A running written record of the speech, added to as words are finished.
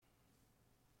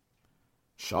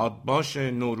شادباش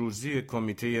نوروزی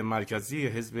کمیتۀ مرکزی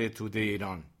حزب تودۀ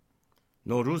ایران.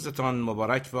 نوروزتان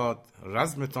مبارک باد.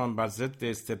 رزمتان بر ضد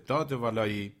استبداد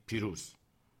ولایی پیروز.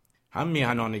 هم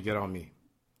میهنان گرامی،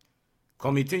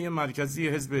 کمیتۀ مرکزی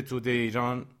حزب تودۀ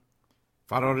ایران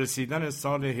فرارسیدن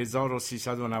سال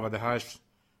 1398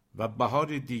 و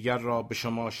بهار دیگر را به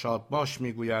شما شادباش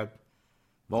میگوید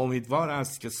و امیدوار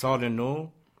است که سال نو،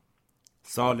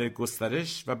 سال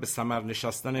گسترش و به ثمر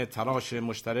نشستن تلاش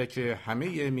مشترک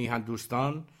همه میهن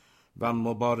دوستان و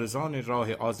مبارزان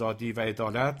راه آزادی و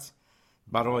عدالت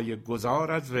برای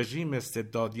گذار از رژیم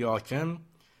استبدادی حاکم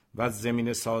و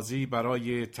زمینه سازی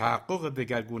برای تحقق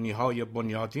دگرگونی‌های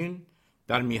بنیادین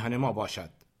در میهن ما باشد.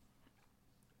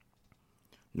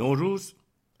 نوروز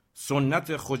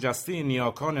سنت خجسته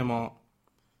نیاکان ما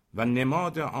و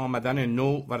نماد آمدن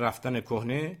نو و رفتن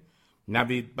کهنه،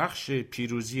 نوید بخش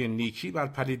پیروزی نیکی بر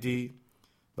پلیدی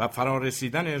و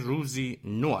فرارسیدن روزی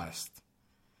نو است.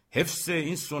 حفظ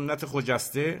این سنت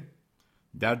خجسته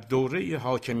در دوره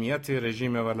حاکمیت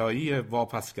رژیم ولایی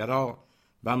واپسگرا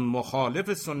و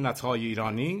مخالف سنت‌های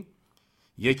ایرانی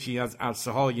یکی از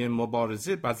عرصه‌های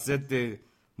مبارزه بر ضد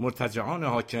مرتجعان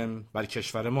حاکم بر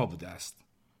کشور ما بوده است.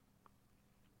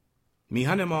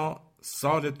 میهن ما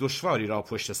سال دشواری را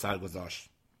پشت سر گذاشت.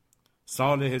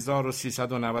 سال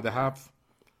 1397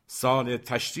 سال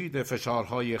تشدید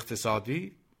فشارهای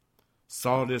اقتصادی،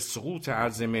 سال سقوط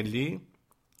ارز ملی،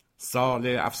 سال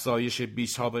افزایش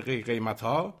بی‌سابقه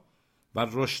قیمت‌ها و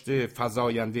رشد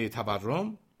فزاینده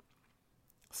تورم،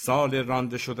 سال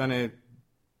رانده شدن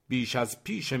بیش از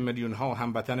پیش میلیون‌ها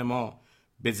هموطن ما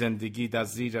به زندگی در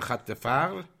زیر خط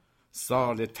فقر،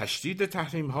 سال تشدید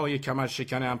تحریم‌های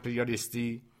کمرشکن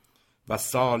امپریالیستی و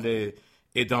سال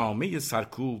ادامه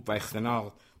سرکوب و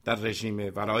اختناق در رژیم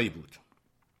ولایی بود.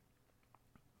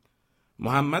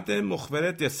 محمد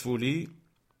مخبر دسفولی،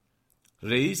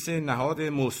 رئیس نهاد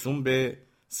موسوم به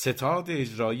ستاد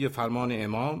اجرایی فرمان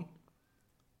امام،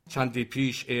 چندی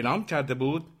پیش اعلام کرده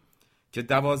بود که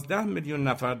 12 میلیون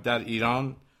نفر در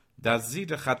ایران در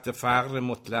زیر خط فقر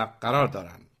مطلق قرار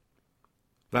دارند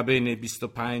و بین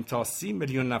 25 تا 30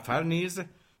 میلیون نفر نیز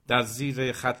در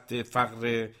زیر خط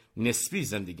فقر نسبی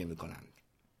زندگی می‌کنند.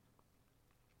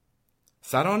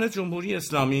 سران جمهوری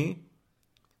اسلامی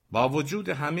با وجود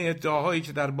همه ادعاهایی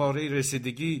که درباره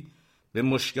رسیدگی به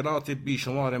مشکلات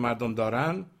بیشمار مردم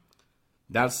دارند،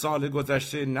 در سال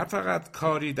گذشته نه فقط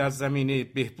کاری در زمینه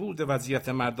بهبود وضعیت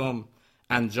مردم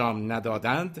انجام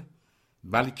ندادند،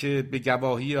 بلکه به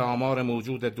گواهی آمار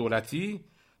موجود دولتی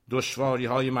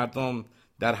دشواری‌های مردم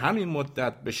در همین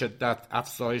مدت به شدت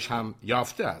افزایش هم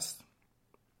یافته است.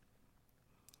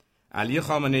 علی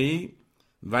خامنه‌ای،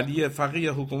 ولی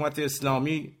فقیه حکومت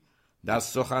اسلامی، در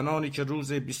سخنانی که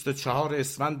روز 24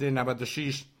 اسفند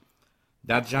 96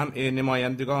 در جمع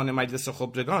نمایندگان مجلس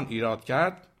خبرگان ایراد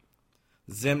کرد،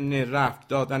 ضمن رفع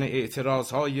دادن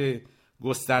اعتراضهای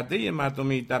گسترده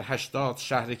مردمی در 80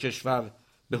 شهر کشور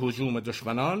به هجوم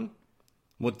دشمنان،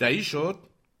 مدعی شد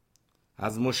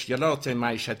از مشکلات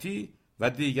معیشتی و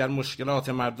دیگر مشکلات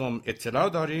مردم اطلاع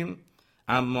داریم،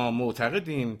 اما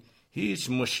معتقدیم هیچ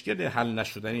مشکل حل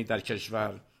نشدنی در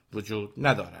کشور وجود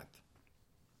ندارد.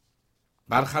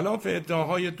 برخلاف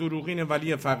ادعاهای دروغین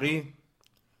ولی فقیه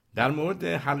در مورد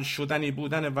حل شدنی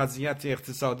بودن وضعیت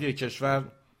اقتصادی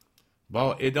کشور،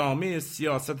 با ادامه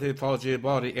سیاست فاجعه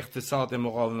بار اقتصاد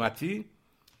مقاومتی،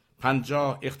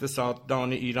 50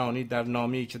 اقتصاددان ایرانی در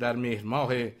نامه‌ای که در مهر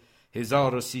ماه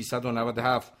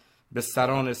 1397 به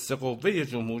سران سه قوه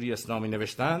جمهوری اسلامی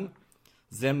نوشتند،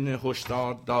 ضمن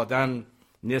هشدار دادن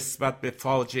نسبت به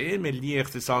فاجعه ملی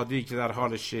اقتصادی که در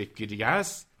حال شکل گیری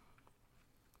است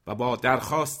و با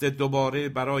درخواست دوباره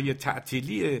برای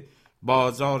تعطیلی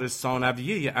بازار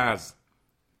ثانویه ارز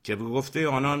که به گفته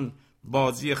آنان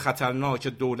بازی خطرناک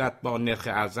دولت با نرخ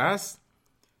ارز است،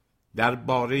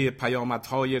 درباره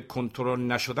پیامدهای کنترل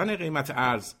نشدن قیمت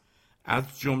ارز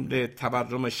از جمله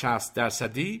تورم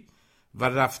 60% و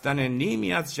رفتن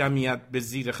نیمی از جمعیت به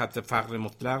زیر خط فقر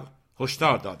مطلق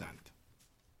هشدار دادند.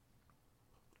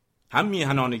 هم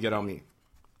میهنان گرامی،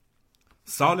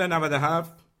 سال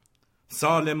 97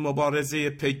 سال مبارزه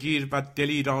پیگیر و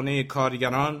دلیرانه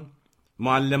کارگران،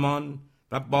 معلمان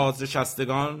و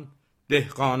بازنشستگان،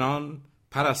 دهقانان،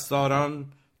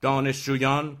 پرستاران،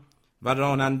 دانشجویان و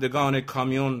رانندگان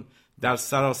کامیون در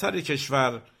سراسر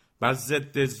کشور بر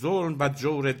ضد ظلم و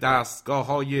جور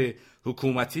دستگاه‌های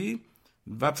حکومتی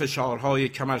و فشارهای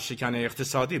کمرشکن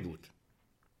اقتصادی بود.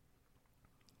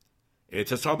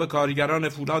 اعتصاب کارگران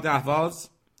فولاد اهواز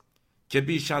که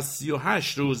بیش از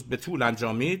 38 روز به طول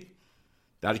انجامید،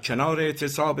 در کنار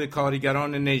اعتصاب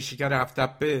کارگران نیشکر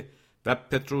هفت‌تپه و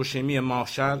پتروشیمی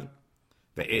ماهشهر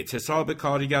و اعتصاب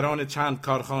کارگران چند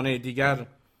کارخانه دیگر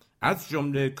از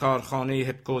جمله کارخانه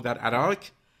هپکو در عراق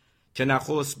که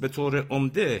نخست به طور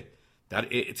عمده در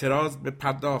اعتراض به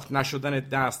پرداخت نشدن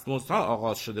دستمزدها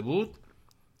آغاز شده بود،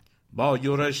 با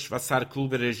یورش و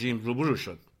سرکوب رژیم روبرو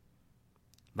شد.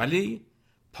 ولی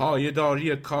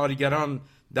پایداری کارگران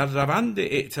در روند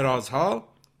اعتراضها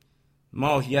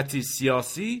ماهیتی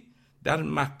سیاسی در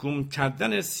محکوم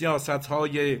کردن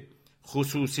سیاست‌های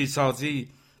خصوصی سازی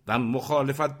و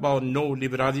مخالفت با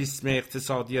نولیبرالیسم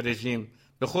اقتصادی رژیم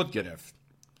به خود گرفت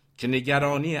که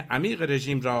نگرانی عمیق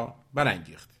رژیم را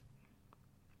برانگیخت.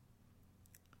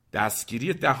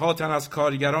 دستگیری ده‌ها تن از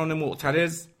کارگران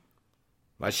معترض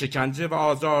و شکنجه و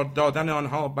آزار دادن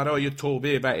آنها برای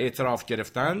توبه و اعتراف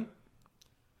گرفتن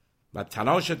و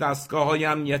تلاش دستگاه‌های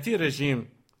امنیتی رژیم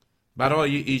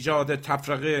برای ایجاد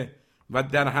تفرقه و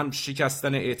در هم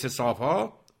شکستن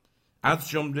اعتصاب‌ها، از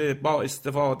جمله با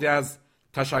استفاده از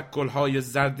تشکل‌های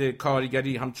زرد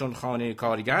کارگری همچون خانه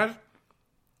کارگر،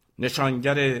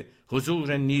 نشانگر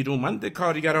حضور نیرومند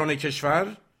کارگران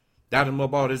کشور در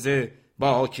مبارزه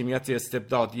با حاکمیت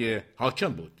استبدادی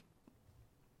حاکم بود.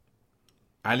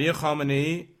 علی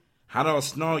خامنه‌ای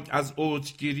هراسناک از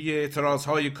اوجگیری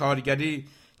اعتراضهای کارگری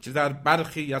که در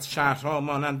برخی از شهرها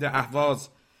مانند اهواز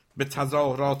به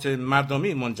تظاهرات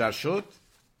مردمی منجر شد،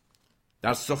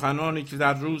 در سخنانی که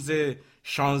در روز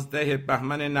 16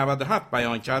 بهمن 97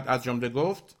 بیان کرد از جمله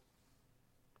گفت: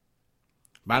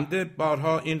 بنده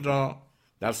بارها این را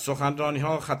در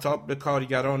سخنرانی‌ها خطاب به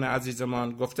کارگران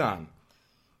عزیزمان گفتم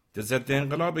که ضد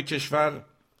انقلاب کشور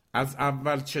از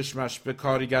اول چشمش به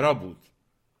کارگرا بود،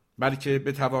 بلکه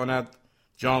بتواند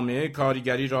جامعه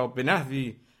کارگری را به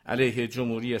نحوی علیه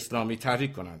جمهوری اسلامی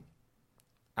تحریک کند.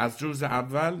 از روز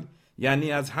اول،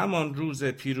 یعنی از همان روز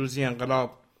پیروزی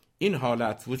انقلاب، این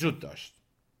حالت وجود داشت.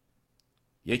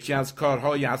 یکی از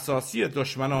کارهای اساسی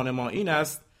دشمنان ما این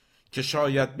است که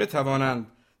شاید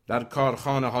بتوانند در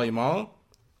کارخانه‌های ما،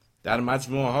 در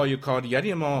مجموعه‌های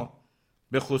کارگری ما،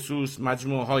 به خصوص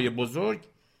مجموعه‌های بزرگ،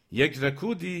 یک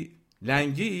رکودی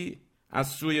لنگی از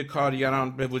سوی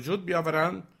کارگران به وجود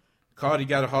بیاورند،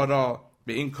 کارگرها را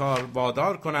به این کار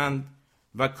وادار کنند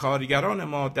و کارگران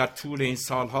ما در طول این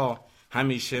سالها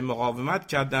همیشه مقاومت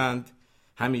کردند،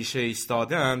 همیشه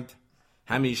ایستادند،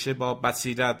 همیشه با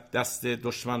بصیرت دست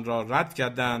دشمن را رد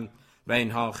کردند و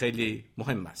اینها خیلی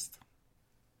مهم است.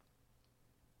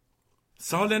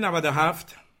 سال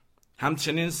 97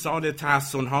 همچنین سال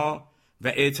تحصن‌ها و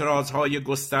اعتراضهای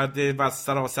گسترده و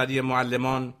سراسری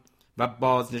معلمان و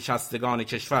بازنشستگان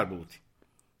کشور بود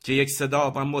که یک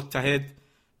صدا و متحد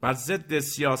بر ضد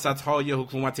سیاست‌های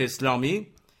حکومت اسلامی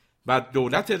و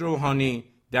دولت روحانی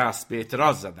دست به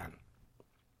اعتراض زدند.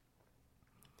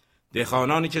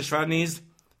 دهقانان کشور نیز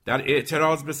در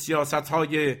اعتراض به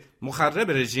سیاست‌های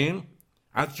مخرب رژیم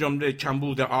از جمله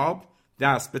کمبود آب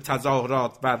دست به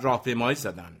تظاهرات و راهپیمایی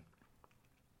زدند.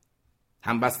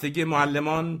 همبستگی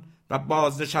معلمان و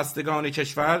بازنشستگان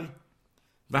کشور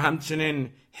و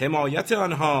همچنین حمایت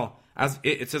آنها از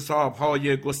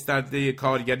اعتصاب‌های گسترده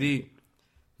کارگری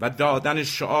و دادن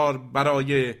شعار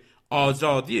برای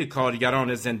آزادی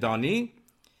کارگران زندانی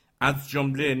از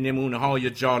جمله نمونه‌های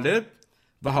جالب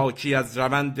و حاکی از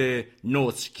روند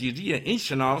نوچگیری این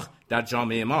شناخت در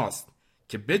جامعه ماست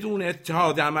که بدون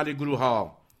اتحاد عمل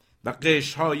گروه‌ها و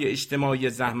قشرهای اجتماعی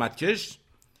زحمتکش،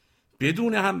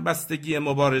 بدون همبستگی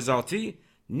مبارزاتی،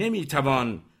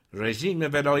 نمیتوان رژیم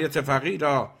ولایت فقیه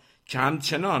را که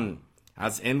همچنان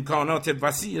از امکانات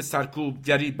وسیع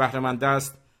سرکوبگری بهره‌مند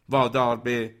است وادار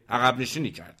به عقب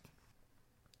نشینی کرد.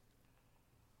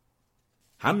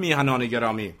 هم میهنان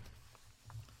گرامی،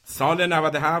 سال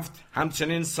 97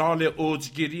 همچنین سال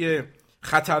اوجگیری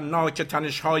خطرناک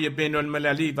تنش‌های بین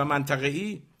المللی و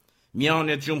منطقه‌ای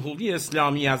میان جمهوری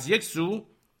اسلامی از یک سو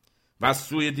و از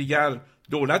سوی دیگر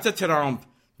دولت ترامپ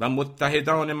و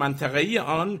متحدان منطقه‌ای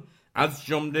آن از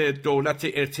جمله دولت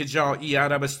ارتجاعی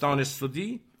عربستان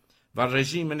سعودی و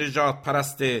رژیم نجات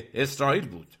پرست اسرائیل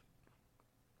بود.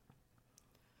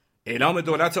 اعلام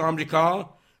دولت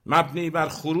آمریکا مبنی بر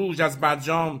خروج از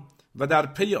برجام و در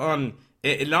پی آن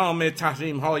اعلام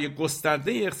تحریم‌های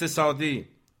گسترده اقتصادی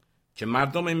که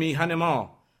مردم میهن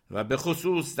ما و به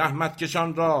خصوص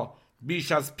زحمتکشان را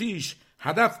بیش از پیش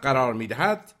هدف قرار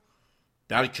می‌دهد،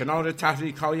 در کنار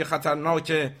تحریک‌های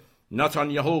خطرناک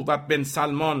نتانیاهو و بن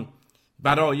سلمان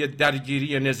برای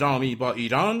درگیری نظامی با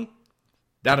ایران،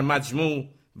 در مجموع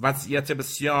وضعیت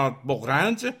بسیار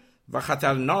بغرنج و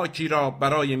خطرناکی را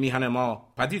برای میهن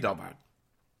ما پدید آورد.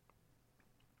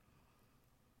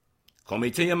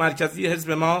 کمیتۀ مرکزی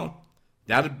حزب ما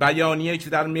در بیانیه‌ای که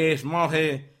در مهر ماه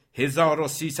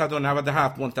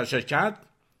 1397 منتشر کرد،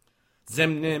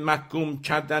 ضمن محکوم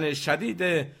کردن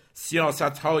شدید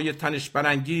سیاست‌های تنش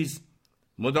برانگیز،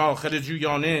 مداخله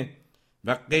جویانه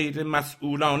و غیر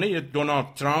مسئولانه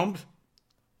دونالد ترامپ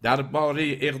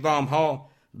درباره اقدام‌ها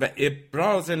و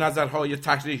ابراز نظرهای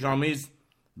تحریک‌آمیز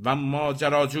و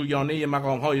ماجراجویانه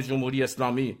مقام‌های جمهوری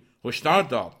اسلامی هشدار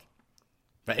داد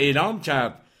و اعلام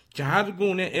کرد که هر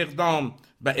گونه اقدام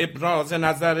و ابراز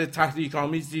نظر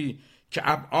تحریک‌آمیزی که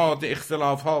ابعاد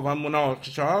اختلاف‌ها و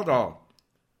مناقشه‌ها را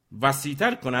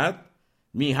وسیع‌تر کند،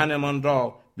 میهنمان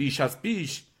را بیش از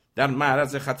پیش در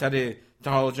معرض خطر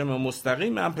تهاجم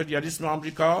مستقیم امپریالیسم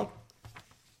آمریکا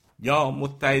یا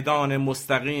متحدان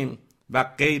مستقیم و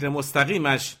غیر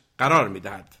مستقیمش قرار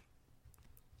می‌دهد.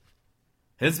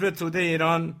 حزب توده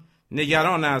ایران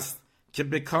نگران است که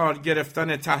به کار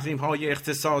گرفتن تحریم‌های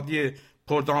اقتصادی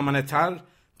پردامنه‌تر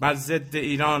بر ضد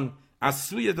ایران از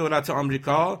سوی دولت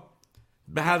آمریکا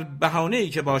به هر بهانه‌ای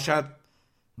که باشد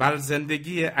بر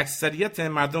زندگی اکثریت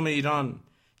مردم ایران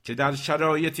که در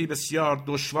شرایطی بسیار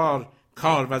دشوار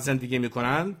کار و زندگی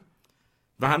می‌کنند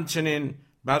و همچنین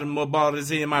بر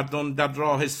مبارزه مردم در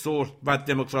راه صلح و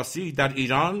دموکراسی در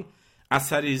ایران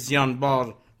اثری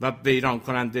زیانبار و ویران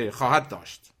کننده خواهد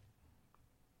داشت.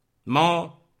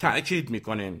 ما تأکید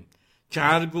می‌کنیم که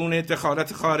هر گونه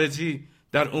دخالت خارجی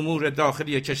در امور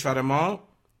داخلی کشور ما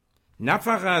نه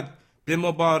فقط به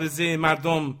مبارزه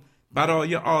مردم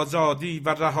برای آزادی و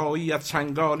رهایی از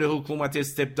چنگال حکومت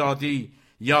استبدادی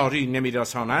یاری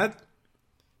نمی‌رساند،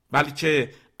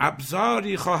 بلکه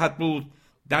ابزاری خواهد بود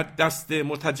در دست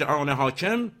مرتجعان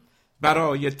حاکم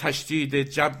برای تشدید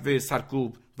جو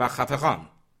سرکوب و خفقان.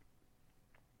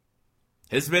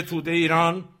 حزب توده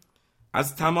ایران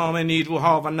از تمام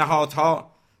نیروها و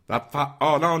نهادها و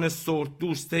فعالان صلح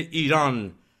دوست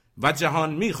ایران و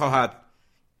جهان می‌خواهد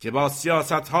که با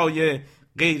سیاست‌های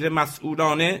غیر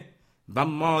مسئولانه و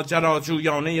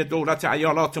ماجراجویانه دولت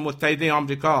ایالات متحده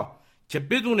آمریکا که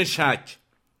بدون شک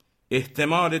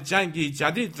احتمال جنگی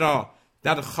جدید را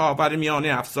در خاورمیانه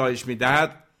افزایش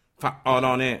می‌دهد،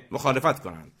 فعالانه مخالفت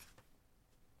کنند.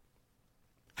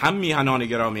 هم میهنان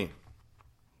گرامی،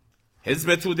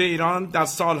 حزب توده ایران در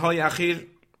سالهای اخیر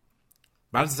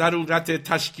بر ضرورت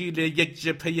تشکیل یک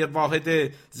جبهه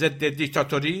واحد ضد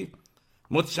دیکتاتوری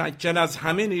متشکل از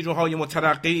همه نیروهای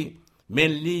مترقی،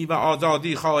 ملی و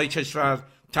آزادی خواه کشور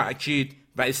تأکید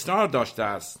و اصرار داشته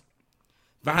است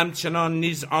و همچنان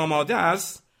نیز آماده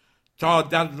است تا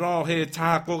در راه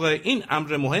تحقق این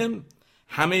امر مهم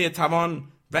همه توان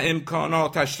و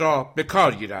امکاناتش را به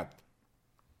کار گیرد.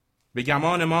 به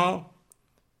گمان ما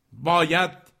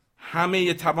باید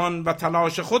همه توان و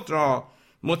تلاش خود را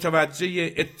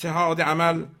متوجه اتحاد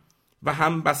عمل و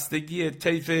همبستگی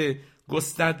طیف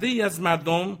گسترده‌ای از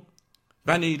مردم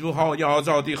و نیروهای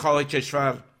آزادی خواه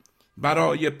کشور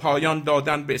برای پایان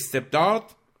دادن به استبداد،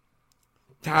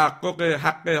 تحقق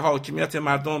حق حاکمیت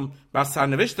مردم بر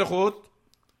سرنوشت خود،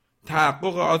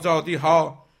 تحقق آزادی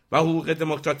ها و حقوق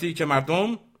دموکراتیک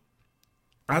مردم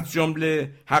از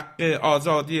جمله حق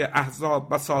آزادی احزاب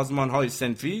و سازمان های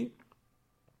صنفی،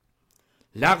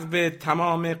 لغو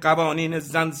تمام قوانین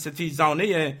زن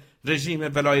ستیزانه رژیم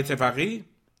ولایت فقیه،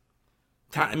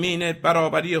 تأمین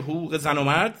برابری حقوق زن و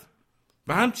مرد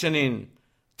و همچنین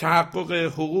تحقق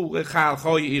حقوق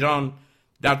خلق‌های ایران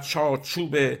در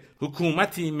چارچوب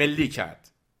حکومتی ملی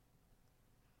کرد.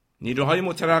 نیروهای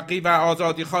مترقی و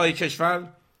آزادیخواه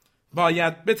کشور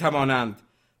باید بتوانند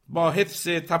با حفظ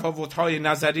تفاوت‌های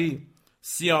نظری،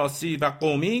 سیاسی و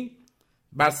قومی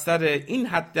بر سر این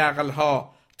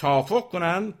حداقل‌ها توافق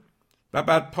کنند و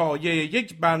بر پایه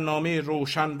یک برنامه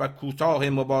روشن و کوتاه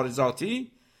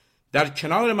مبارزاتی در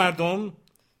کنار مردم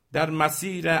در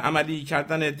مسیر عملی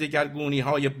کردن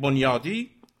دگرگونی‌های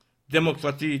بنیادی،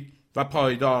 دموکراتیک و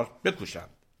پایدار بکوشند.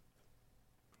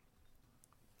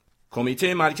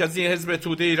 کمیته مرکزی حزب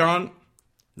توده ایران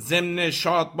ضمن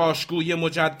شادباشگویی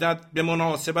مجدد به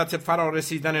مناسبت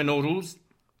فرارسیدن نوروز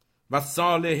و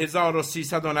سال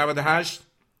 1398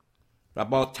 و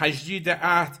با تجدید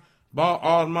عهد با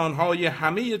آرمان‌های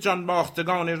همه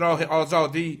جانباختگان راه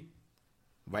آزادی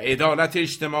و عدالت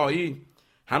اجتماعی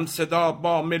همصدا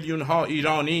با میلیون‌ها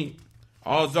ایرانی،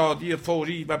 آزادی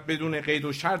فوری و بدون قید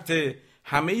و شرط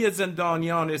همه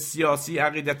زندانیان سیاسی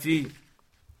عقیدتی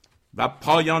و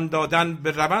پایان دادن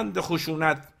به روند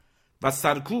خشونت و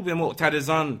سرکوب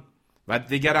معترضان و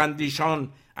دیگر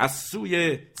اندیشان از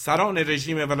سوی سران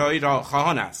رژیم ولایی را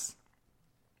خواهان است.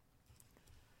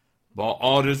 با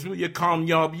آرزوی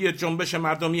کامیابی جنبش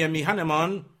مردمی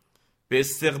میهنمان به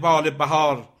استقبال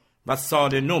بهار و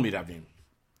سال نو می رویم.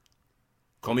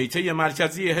 کمیته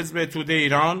مرکزی حزب توده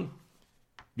ایران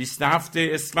 27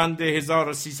 اسفند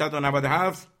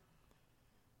 1397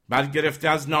 برگرفته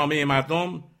از نامه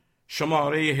مردم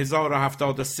شماره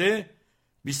 1073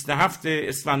 27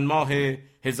 اسفند ماه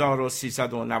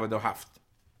 1397.